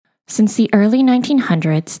Since the early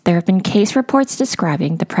 1900s, there have been case reports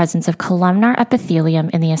describing the presence of columnar epithelium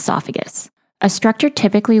in the esophagus, a structure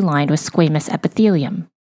typically lined with squamous epithelium.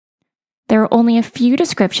 There are only a few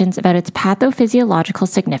descriptions about its pathophysiological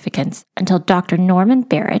significance until Dr. Norman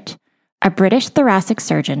Barrett, a British thoracic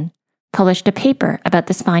surgeon, published a paper about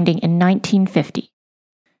this finding in 1950.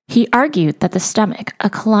 He argued that the stomach, a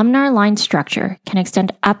columnar-lined structure, can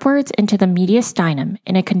extend upwards into the mediastinum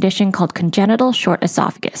in a condition called congenital short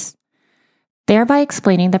esophagus, thereby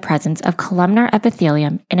explaining the presence of columnar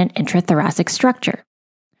epithelium in an intrathoracic structure.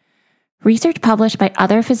 Research published by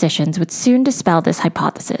other physicians would soon dispel this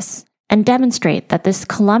hypothesis and demonstrate that this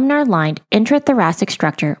columnar-lined intrathoracic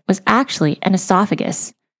structure was actually an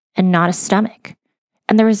esophagus and not a stomach,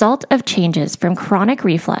 and the result of changes from chronic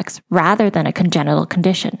reflux rather than a congenital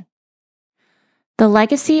condition. The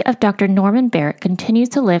legacy of Dr. Norman Barrett continues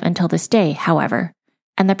to live until this day, however,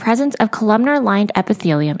 and the presence of columnar-lined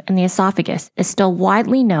epithelium in the esophagus is still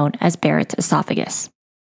widely known as Barrett's esophagus.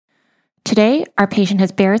 Today, our patient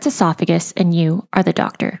has Barrett's esophagus and you are the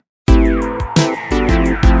doctor.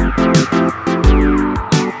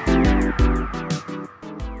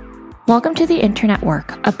 Welcome to The Internet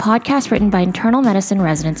Work, a podcast written by internal medicine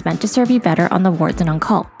residents meant to serve you better on the wards and on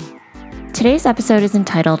call. Today's episode is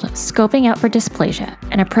entitled Scoping Out for Dysplasia,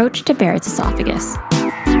 an Approach to Barrett's Esophagus.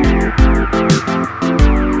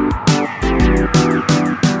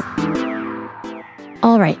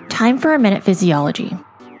 All right, time for a minute physiology.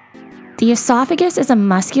 The esophagus is a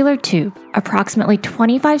muscular tube, approximately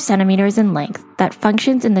 25 centimeters in length, that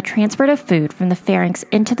functions in the transport of food from the pharynx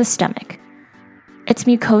into the stomach. Its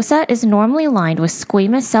mucosa is normally lined with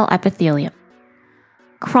squamous cell epithelium.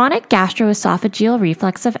 Chronic gastroesophageal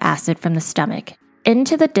reflux of acid from the stomach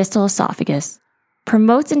into the distal esophagus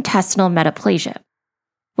promotes intestinal metaplasia,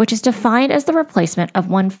 which is defined as the replacement of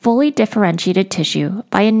one fully differentiated tissue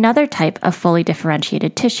by another type of fully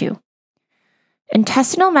differentiated tissue.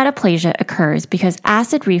 Intestinal metaplasia occurs because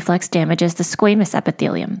acid reflux damages the squamous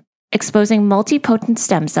epithelium, exposing multipotent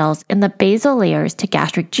stem cells in the basal layers to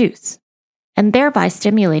gastric juice, and thereby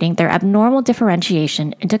stimulating their abnormal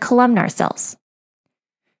differentiation into columnar cells.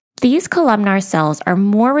 These columnar cells are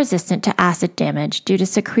more resistant to acid damage due to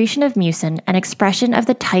secretion of mucin and expression of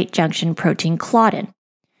the tight junction protein claudin.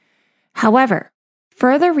 However,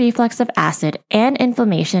 further reflux of acid and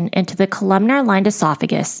inflammation into the columnar-lined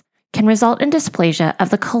esophagus can result in dysplasia of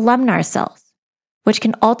the columnar cells, which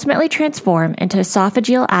can ultimately transform into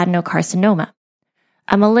esophageal adenocarcinoma,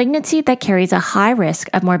 a malignancy that carries a high risk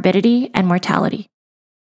of morbidity and mortality.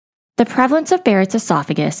 The prevalence of Barrett's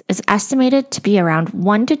esophagus is estimated to be around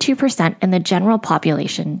 1 to 2% in the general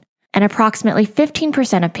population and approximately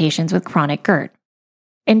 15% of patients with chronic GERD.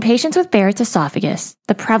 In patients with Barrett's esophagus,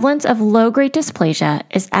 the prevalence of low-grade dysplasia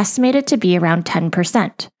is estimated to be around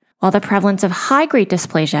 10%, while the prevalence of high-grade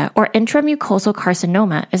dysplasia or intramucosal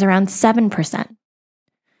carcinoma is around 7%.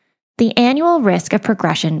 The annual risk of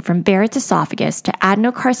progression from Barrett's esophagus to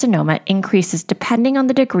adenocarcinoma increases depending on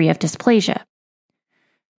the degree of dysplasia.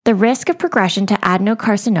 The risk of progression to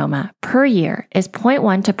adenocarcinoma per year is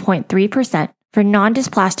 0.1 to 0.3% for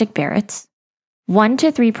non-dysplastic Barrett's, 1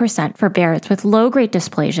 to 3% for Barrett's with low-grade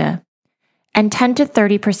dysplasia, and 10 to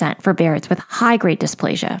 30% for Barrett's with high-grade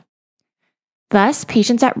dysplasia. Thus,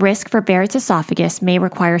 patients at risk for Barrett's esophagus may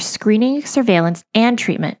require screening, surveillance, and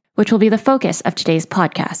treatment, which will be the focus of today's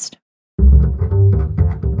podcast.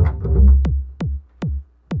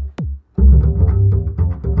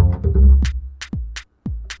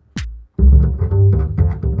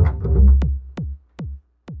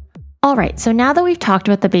 All right, so now that we've talked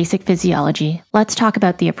about the basic physiology, let's talk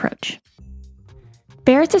about the approach.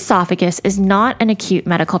 Barrett's esophagus is not an acute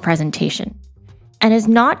medical presentation and is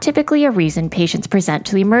not typically a reason patients present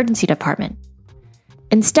to the emergency department.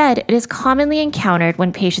 Instead, it is commonly encountered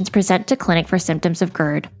when patients present to clinic for symptoms of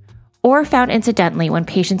GERD, or found incidentally when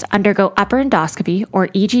patients undergo upper endoscopy or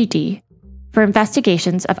EGD for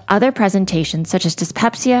investigations of other presentations such as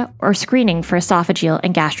dyspepsia or screening for esophageal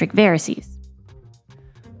and gastric varices.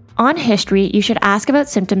 On history, you should ask about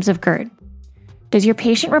symptoms of GERD. Does your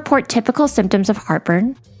patient report typical symptoms of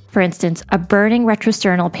heartburn? For instance, a burning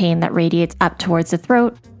retrosternal pain that radiates up towards the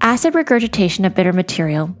throat, acid regurgitation of bitter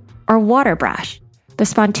material, or water brash, the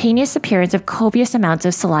spontaneous appearance of copious amounts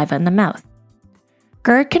of saliva in the mouth.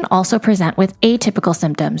 GERD can also present with atypical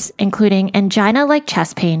symptoms, including angina-like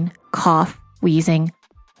chest pain, cough, wheezing,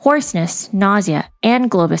 hoarseness, nausea,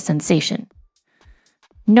 and globus sensation.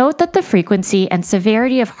 Note that the frequency and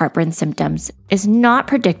severity of heartburn symptoms is not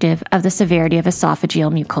predictive of the severity of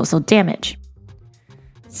esophageal mucosal damage.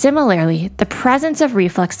 Similarly, the presence of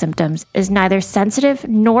reflux symptoms is neither sensitive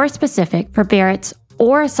nor specific for Barrett's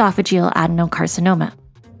or esophageal adenocarcinoma.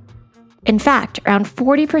 In fact, around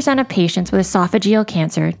 40% of patients with esophageal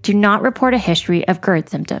cancer do not report a history of GERD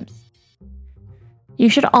symptoms. You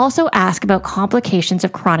should also ask about complications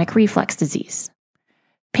of chronic reflux disease.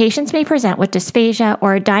 Patients may present with dysphasia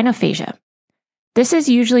or adynophagia. This is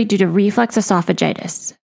usually due to reflux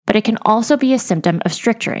esophagitis, but it can also be a symptom of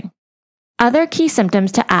stricturing. Other key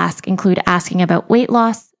symptoms to ask include asking about weight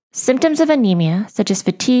loss, symptoms of anemia such as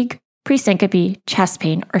fatigue, presyncope, chest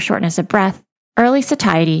pain, or shortness of breath, early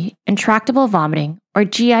satiety, intractable vomiting, or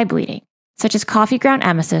GI bleeding, such as coffee ground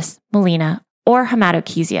emesis, melena, or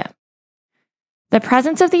hematochezia. The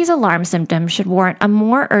presence of these alarm symptoms should warrant a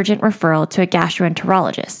more urgent referral to a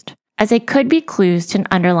gastroenterologist, as they could be clues to an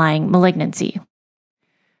underlying malignancy.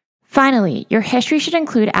 Finally, your history should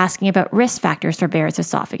include asking about risk factors for Barrett's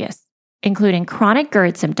esophagus, including chronic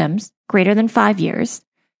GERD symptoms greater than 5 years,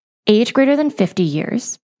 age greater than 50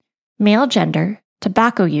 years, male gender,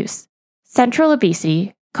 tobacco use, central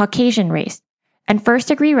obesity, Caucasian race, and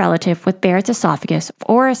first-degree relative with Barrett's esophagus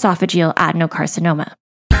or esophageal adenocarcinoma.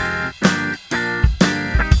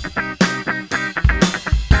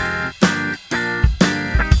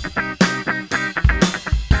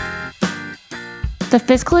 The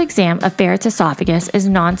physical exam of Barrett's esophagus is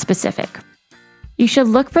nonspecific. You should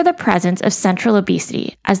look for the presence of central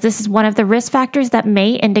obesity, as this is one of the risk factors that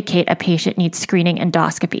may indicate a patient needs screening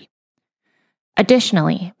endoscopy.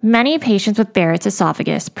 Additionally, many patients with Barrett's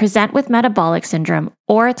esophagus present with metabolic syndrome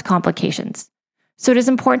or its complications, so it is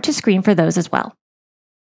important to screen for those as well.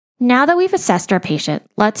 Now that we've assessed our patient,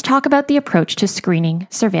 let's talk about the approach to screening,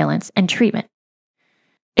 surveillance, and treatment.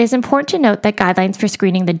 It is important to note that guidelines for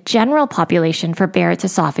screening the general population for Barrett's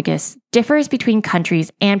esophagus differs between countries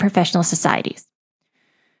and professional societies.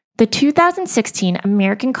 The 2016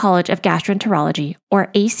 American College of Gastroenterology, or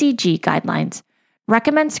ACG guidelines,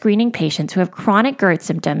 recommend screening patients who have chronic GERD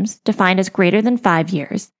symptoms, defined as greater than 5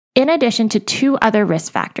 years, in addition to 2 other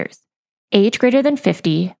risk factors: age greater than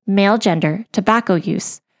 50, male gender, tobacco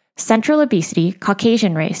use, central obesity,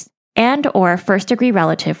 Caucasian race, and or first-degree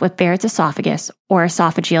relative with Barrett's esophagus or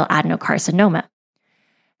esophageal adenocarcinoma.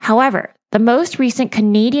 However, the most recent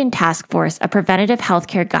Canadian Task Force of Preventative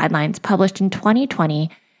Healthcare Guidelines published in 2020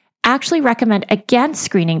 actually recommend against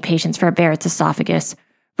screening patients for Barrett's esophagus,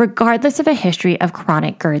 regardless of a history of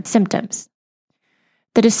chronic GERD symptoms.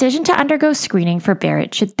 The decision to undergo screening for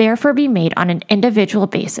Barrett should therefore be made on an individual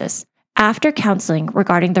basis after counseling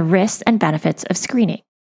regarding the risks and benefits of screening.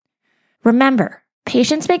 Remember,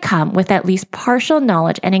 patients may come with at least partial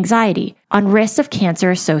knowledge and anxiety on risks of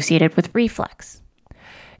cancer associated with reflux.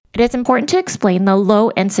 It is important to explain the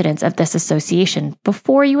low incidence of this association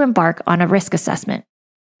before you embark on a risk assessment.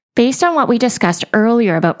 Based on what we discussed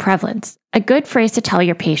earlier about prevalence, a good phrase to tell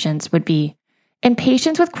your patients would be, in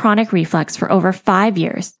patients with chronic reflux for over 5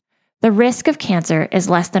 years, the risk of cancer is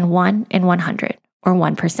less than 1 in 100, or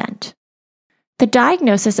 1%. The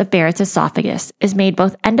diagnosis of Barrett's esophagus is made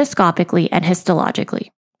both endoscopically and histologically.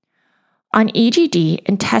 On EGD,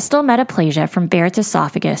 intestinal metaplasia from Barrett's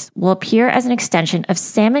esophagus will appear as an extension of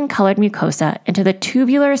salmon-colored mucosa into the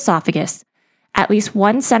tubular esophagus, at least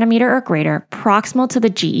 1 centimeter or greater proximal to the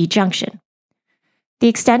GE junction. The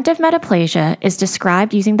extent of metaplasia is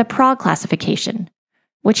described using the Prague classification,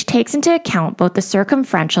 which takes into account both the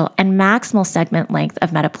circumferential and maximal segment length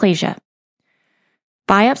of metaplasia.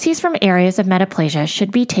 Biopsies from areas of metaplasia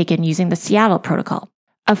should be taken using the Seattle protocol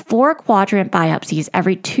of 4-quadrant biopsies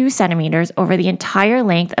every 2 centimeters over the entire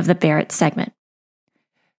length of the Barrett segment.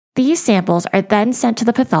 These samples are then sent to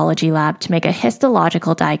the pathology lab to make a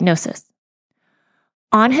histological diagnosis.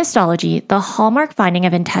 On histology, the hallmark finding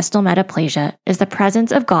of intestinal metaplasia is the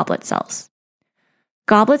presence of goblet cells.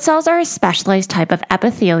 Goblet cells are a specialized type of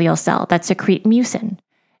epithelial cell that secrete mucin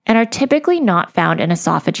and are typically not found in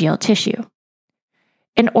esophageal tissue.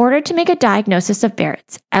 In order to make a diagnosis of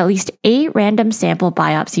Barrett's, at least 8 random sample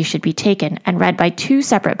biopsies should be taken and read by 2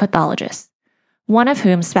 separate pathologists, one of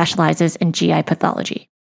whom specializes in GI pathology.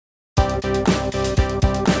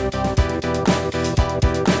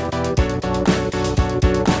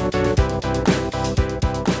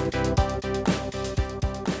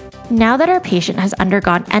 Now that our patient has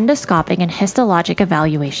undergone endoscopic and histologic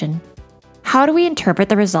evaluation, how do we interpret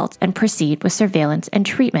the results and proceed with surveillance and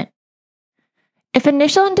treatment? If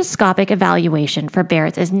initial endoscopic evaluation for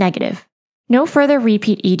Barrett's is negative, no further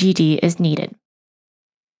repeat EGD is needed.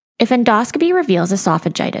 If endoscopy reveals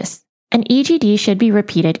esophagitis, an EGD should be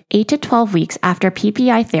repeated 8 to 12 weeks after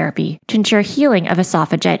PPI therapy to ensure healing of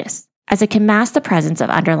esophagitis, as it can mask the presence of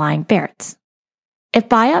underlying Barrett's. If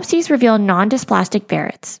biopsies reveal non-dysplastic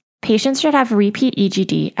Barrett's, patients should have repeat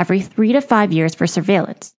EGD every 3 to 5 years for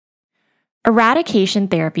surveillance. Eradication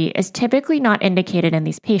therapy is typically not indicated in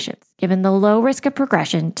these patients, given the low risk of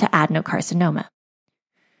progression to adenocarcinoma.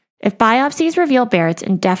 If biopsies reveal Barrett's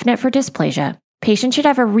indefinite for dysplasia, patients should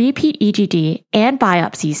have a repeat EGD and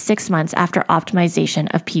biopsies 6 months after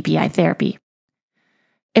optimization of PPI therapy.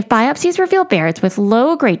 If biopsies reveal Barrett's with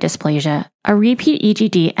low-grade dysplasia, a repeat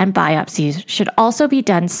EGD and biopsies should also be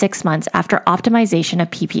done 6 months after optimization of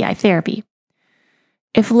PPI therapy.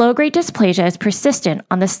 If low-grade dysplasia is persistent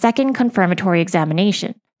on the second confirmatory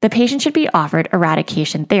examination, the patient should be offered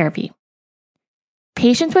eradication therapy.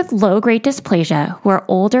 Patients with low-grade dysplasia who are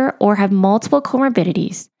older or have multiple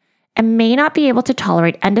comorbidities and may not be able to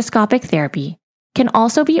tolerate endoscopic therapy can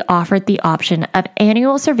also be offered the option of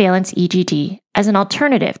annual surveillance EGD as an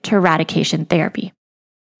alternative to eradication therapy.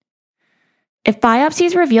 If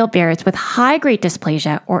biopsies reveal Barrett's with high-grade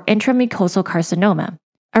dysplasia or intramucosal carcinoma,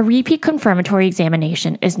 a repeat confirmatory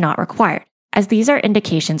examination is not required, as these are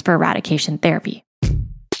indications for eradication therapy.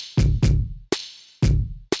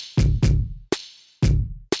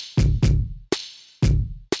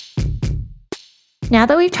 Now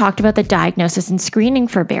that we've talked about the diagnosis and screening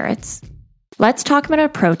for Barrett's, let's talk about an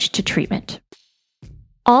approach to treatment.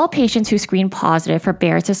 All patients who screen positive for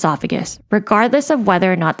Barrett's esophagus, regardless of whether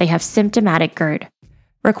or not they have symptomatic GERD,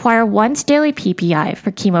 require once daily PPI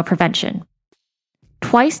for chemoprevention.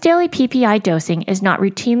 Twice daily PPI dosing is not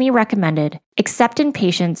routinely recommended except in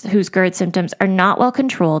patients whose GERD symptoms are not well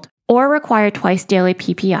controlled or require twice daily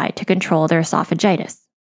PPI to control their esophagitis.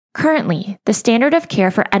 Currently, the standard of care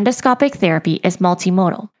for endoscopic therapy is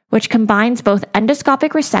multimodal, which combines both endoscopic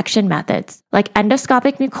resection methods like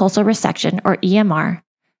endoscopic mucosal resection or EMR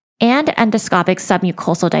and endoscopic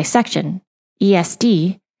submucosal dissection,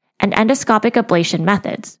 ESD, and endoscopic ablation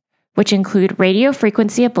methods, which include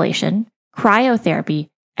radiofrequency ablation, cryotherapy,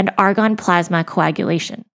 and argon plasma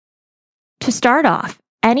coagulation. To start off,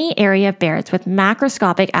 any area of Barrett's with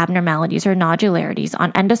macroscopic abnormalities or nodularities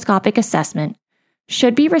on endoscopic assessment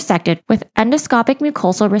should be resected with endoscopic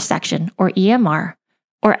mucosal resection or EMR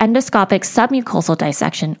or endoscopic submucosal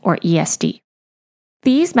dissection or ESD.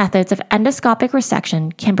 These methods of endoscopic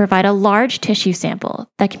resection can provide a large tissue sample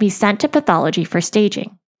that can be sent to pathology for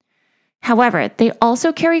staging. However, they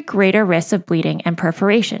also carry greater risks of bleeding and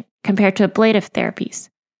perforation compared to ablative therapies.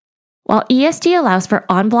 While ESD allows for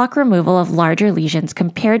en-bloc removal of larger lesions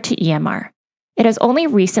compared to EMR, it has only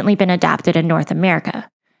recently been adapted in North America,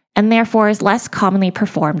 and therefore is less commonly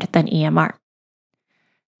performed than EMR.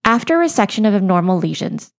 After resection of abnormal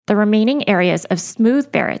lesions, the remaining areas of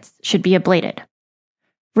smooth Barrett's should be ablated.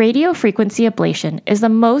 Radiofrequency ablation is the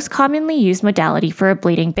most commonly used modality for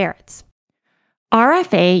ablating Barrett's.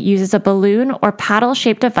 RFA uses a balloon or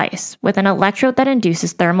paddle-shaped device with an electrode that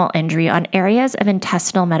induces thermal injury on areas of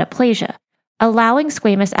intestinal metaplasia, allowing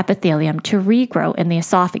squamous epithelium to regrow in the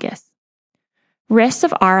esophagus. Risks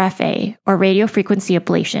of RFA or radiofrequency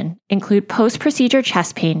ablation include post-procedure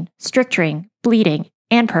chest pain, stricturing, bleeding,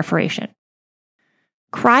 and perforation.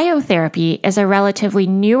 Cryotherapy is a relatively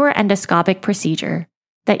newer endoscopic procedure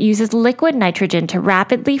that uses liquid nitrogen to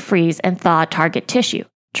rapidly freeze and thaw target tissue,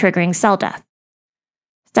 triggering cell death.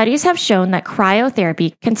 Studies have shown that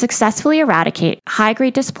cryotherapy can successfully eradicate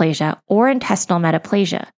high-grade dysplasia or intestinal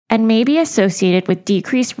metaplasia and may be associated with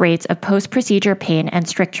decreased rates of post-procedure pain and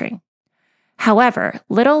stricturing. However,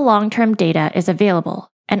 little long-term data is available,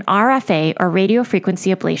 and RFA or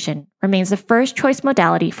radiofrequency ablation remains the first choice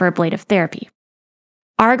modality for ablative therapy.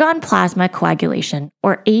 Argon plasma coagulation,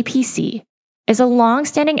 or APC, is a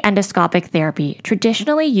long-standing endoscopic therapy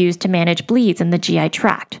traditionally used to manage bleeds in the GI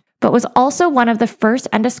tract, but was also one of the first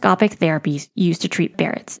endoscopic therapies used to treat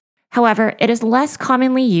Barrett's. However, it is less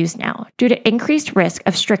commonly used now due to increased risk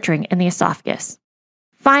of stricturing in the esophagus.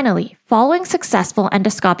 Finally, following successful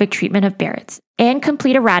endoscopic treatment of Barrett's and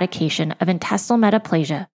complete eradication of intestinal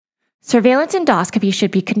metaplasia, surveillance endoscopy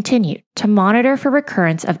should be continued to monitor for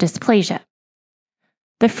recurrence of dysplasia.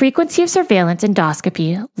 The frequency of surveillance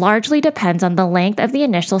endoscopy largely depends on the length of the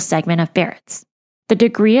initial segment of Barrett's, the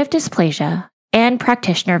degree of dysplasia, and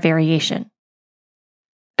practitioner variation.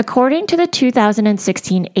 According to the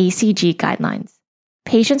 2016 ACG guidelines,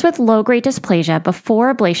 patients with low-grade dysplasia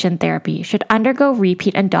before ablation therapy should undergo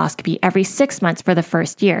repeat endoscopy every 6 months for the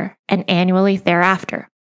first year and annually thereafter.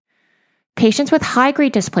 Patients with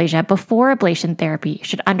high-grade dysplasia before ablation therapy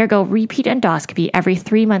should undergo repeat endoscopy every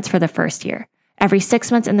 3 months for the first year, every 6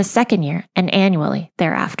 months in the second year, and annually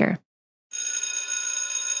thereafter.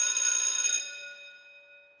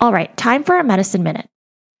 All right, time for a medicine minute.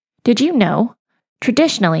 Did you know?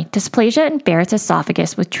 Traditionally, dysplasia in Barrett's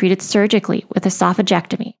esophagus was treated surgically with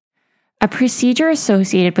esophagectomy, a procedure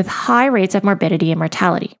associated with high rates of morbidity and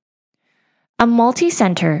mortality. A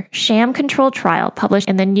multi-center, sham-controlled trial published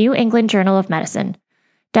in the New England Journal of Medicine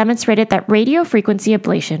demonstrated that radiofrequency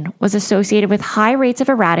ablation was associated with high rates of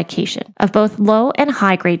eradication of both low and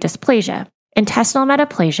high-grade dysplasia, intestinal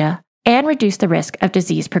metaplasia, and reduced the risk of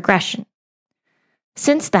disease progression.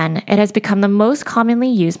 Since then, it has become the most commonly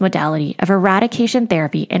used modality of eradication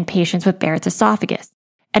therapy in patients with Barrett's esophagus,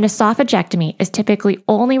 and esophagectomy is typically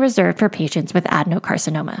only reserved for patients with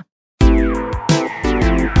adenocarcinoma.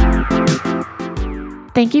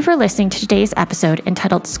 Thank you for listening to today's episode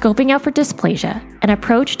entitled Scoping Out for Dysplasia, an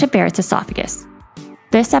Approach to Barrett's Esophagus.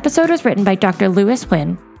 This episode was written by Dr. Lewis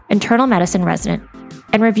Wynn, internal medicine resident,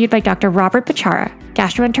 and reviewed by Dr. Robert Bachara,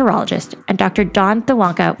 gastroenterologist, and Dr. Don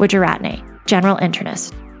Thewanka Wijeratne, general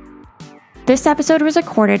internist. This episode was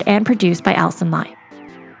recorded and produced by Alison Lai.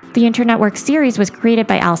 The Internetwork series was created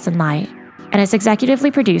by Alison Lai and is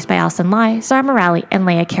executively produced by Alison Lai, Zara Morali, and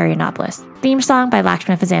Leia Karyanopoulos. Theme song by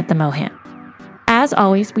Lakshmi Fazantha Mohan. As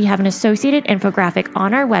always, we have an associated infographic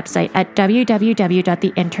on our website at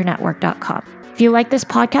www.theinternetwork.com. If you like this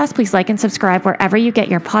podcast, please like and subscribe wherever you get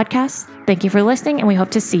your podcasts. Thank you for listening, and we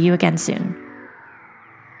hope to see you again soon.